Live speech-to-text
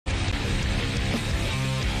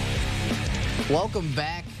Welcome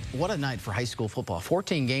back. What a night for high school football.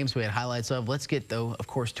 14 games we had highlights of. Let's get, though, of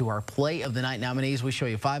course, to our Play of the Night nominees. We show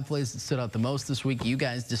you 5 plays that stood out the most this week. You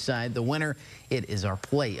guys decide the winner. It is our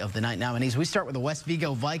Play of the Night nominees. We start with the West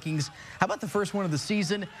Vigo Vikings. How about the first one of the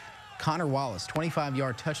season? Connor Wallace,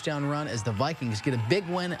 25-yard touchdown run as the Vikings get a big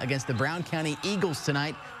win against the Brown County Eagles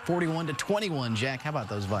tonight, 41-21. Jack, how about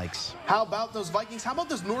those Vikes? How about those Vikings? How about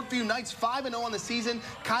those Northview Knights, 5-0 on the season?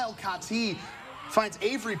 Kyle Cottee finds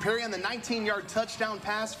Avery Perry on the 19-yard touchdown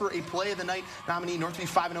pass for a Play of the Night nominee. Northview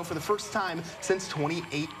 5-0 for the first time since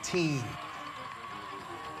 2018.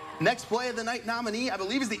 Next Play of the Night nominee, I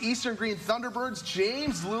believe, is the Eastern Green Thunderbirds.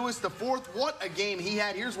 James Lewis IV. What a game he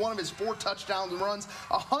had. Here's one of his 4 touchdown runs,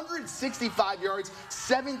 165 yards,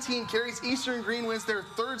 17 carries. Eastern Green wins their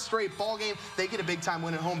 3rd straight ball game. They get a big-time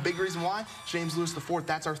win at home. Big reason why? James Lewis IV.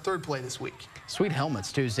 That's our 3rd play this week. Sweet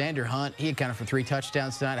helmets, too. Xander Hunt, he accounted for 3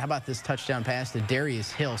 touchdowns tonight. How about this touchdown pass to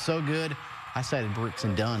Darius Hill? So good. I cited Brooks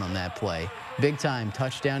and Dunn on that play. Big-time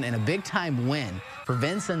touchdown and a big-time win for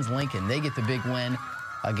Vincennes Lincoln. They get the big win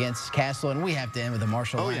against Castle, and we have to end with the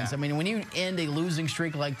Marshall Lions. Yeah. I mean, when you end a losing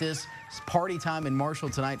streak like this, it's party time in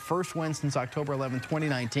Marshall tonight. First win since October 11,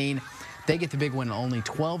 2019. They get the big win, only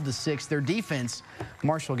 12-6. Their defense,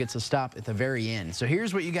 Marshall gets a stop at the very end. So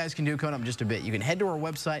here's what you guys can do coming up in just a bit. You can head to our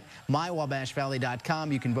website,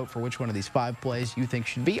 mywabashvalley.com. You can vote for which one of these 5 plays you think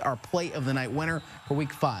should be our Play of the Night winner for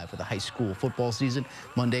Week 5 of the high school football season.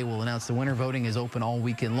 Monday, we'll announce the winner. Voting is open all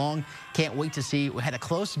weekend long. Can't wait to see. We had a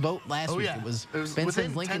close vote last week. Yeah. It was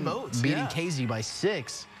within Lincoln 10 votes. beating Casey by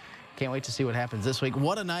 6. Can't wait to see what happens this week.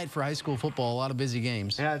 What a night for high school football. A lot of busy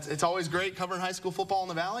games. Yeah, it's always great covering high school football in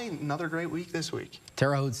the Valley. Another great week this week.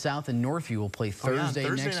 Terre Haute South and Northview will play Thursday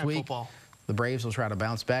Thursday next night week. Football. The Braves will try to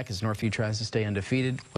bounce back as Northview tries to stay undefeated.